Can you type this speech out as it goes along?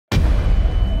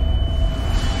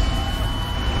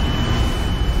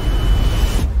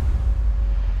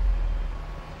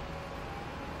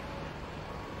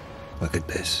Look at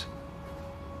this.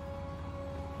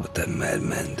 What that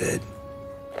madman did.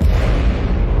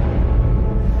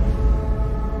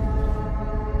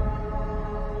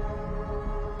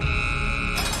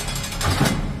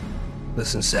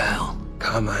 Listen, Sal.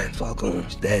 Carmine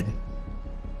Falcone's dead.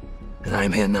 And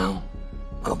I'm here now.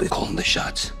 I'll be calling the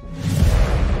shots.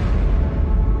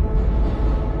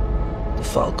 The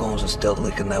Falcones are still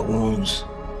licking their wounds.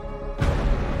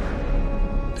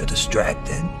 They're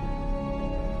distracted.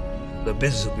 The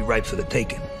business will be ripe for the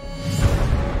taking.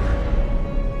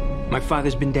 My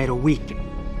father's been dead a week.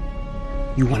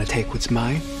 You want to take what's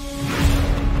mine?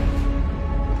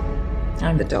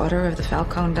 I'm the daughter of the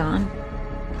Falcone Don,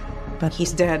 but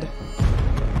he's dead.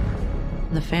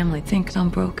 The family thinks I'm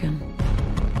broken.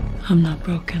 I'm not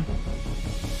broken.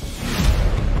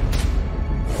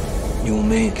 You and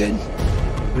me, kid.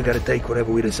 We gotta take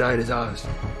whatever we decide is ours.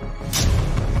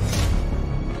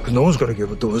 Because no one's gonna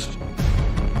give it to us.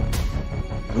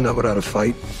 We're not without a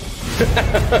fight.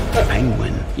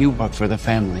 Penguin, you work for the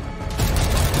family.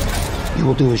 You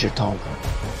will do as you're told.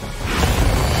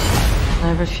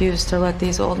 I refuse to let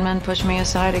these old men push me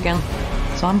aside again.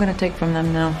 So I'm gonna take from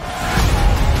them now.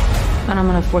 And I'm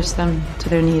gonna force them to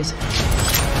their knees.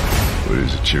 What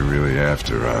is it you're really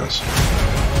after, Oz?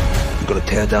 I'm gonna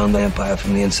tear down the Empire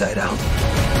from the inside out.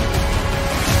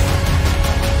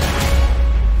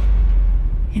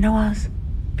 You know, Oz,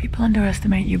 people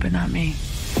underestimate you, but not me.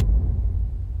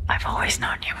 I've always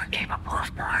known you were capable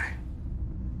of more.